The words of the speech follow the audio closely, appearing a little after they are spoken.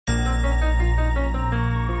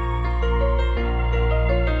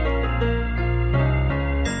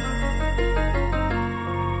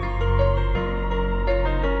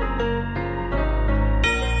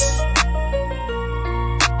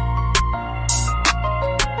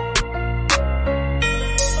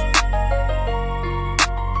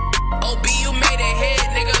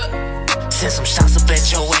Send some shots up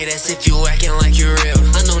at your way, that's if you acting like you're real.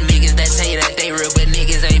 I know niggas that say that they real, but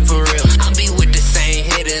niggas ain't for real. I be with the same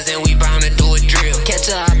hitters and we bound to do a drill.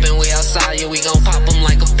 Catch a hop and we outside, yeah, we gon' pop them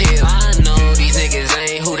like a pill. I know these niggas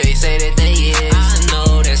ain't who they say that they is. I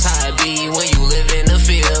know that's how it be when you live in the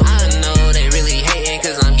field. I know they really hating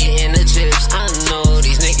cause I'm getting the chips. I know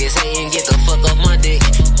these niggas hating, get the fuck off my dick.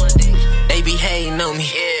 They be hating on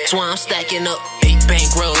me, that's why I'm stacking up. Big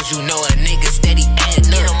bankrolls, you know a nigga steady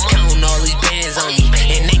adding up. Counting all these bands on me,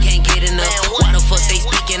 and they can't get enough. Why the fuck they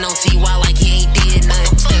speaking on T.Y. like he ain't did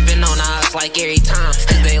nothing? Stepping on us like every time,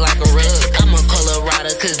 cause they like a rug. I'm a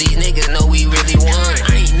Colorado cause these niggas know we really won.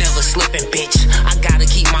 I ain't never slipping, bitch, I gotta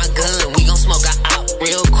keep my gun. We gon' smoke her out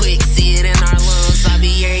real quick, see it in our lungs. I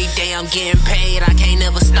be every day, I'm getting paid, I can't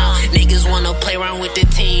never stop. Niggas wanna play around with the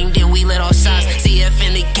team, then we let off shots. CF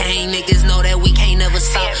in the gang, niggas know that we can't never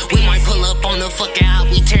stop. We might pull up on the fucking out,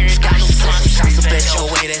 we tear it down. Shots up at your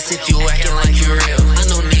way, that's if you acting like you real. I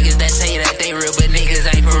know niggas that say that they real, but niggas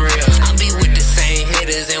ain't for real. I be with the same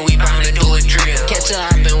hitters and we bound to do a drill. Catch a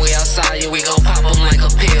hop and we outside, yeah, we gon' pop them like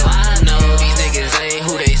a pill. I know these niggas ain't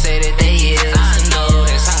who they say that they is. I know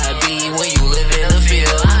that's how it be when you live in the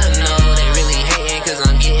field. I know they really hating cause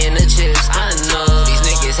I'm getting the chips. I know these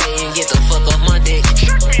niggas hating, get the fuck off my dick.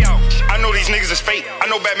 Check me out. I know these niggas is fake. I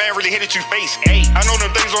know Batman really hit at you face. Ay. I know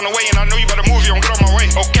them things on the way and I know you better move, you don't get on my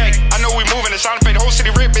way. Okay, I know we moving, it's time to pay the whole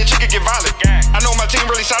city rent, bitch, it could get violent. I know my team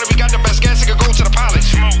really solid, we got the best gas, it could go to the pilot.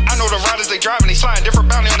 I know the riders, they driving, they sliding,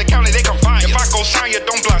 different bounty on the county, they come find you. If I go sign you,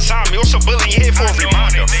 don't blindside me, also bullying your head for a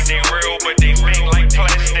reminder. They think they real, but they fake like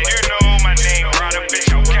plastic. You know my name, Ryder,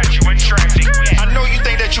 bitch, I'll catch you in traffic. I know you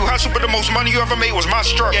think that you hustle, but the most money you ever made was my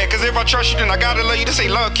struggle. Yeah, cause if I trust you, then I gotta love you to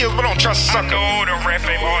say love kills, but don't trust a sucker. I know the rap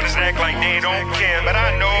fame artists act like they don't care, but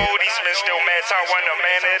I know these men still mad, so I won the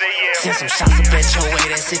man of the year. Send some shots up at your way,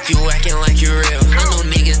 that's if you acting like you're real. I know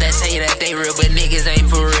niggas that say that they real, but niggas ain't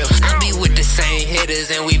for real. I be with the same hitters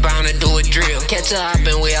and we bound to do a drill. Catch a hop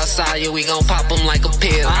and we outside, yeah, we gon' pop them like a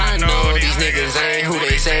pill. I know these niggas ain't who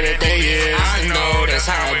they say that they is. I know that's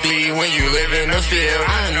how it be when you live in the field.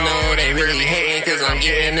 I know they really hating cause I'm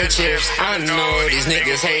getting the chips. I know these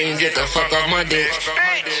niggas hating, get the fuck off my dick.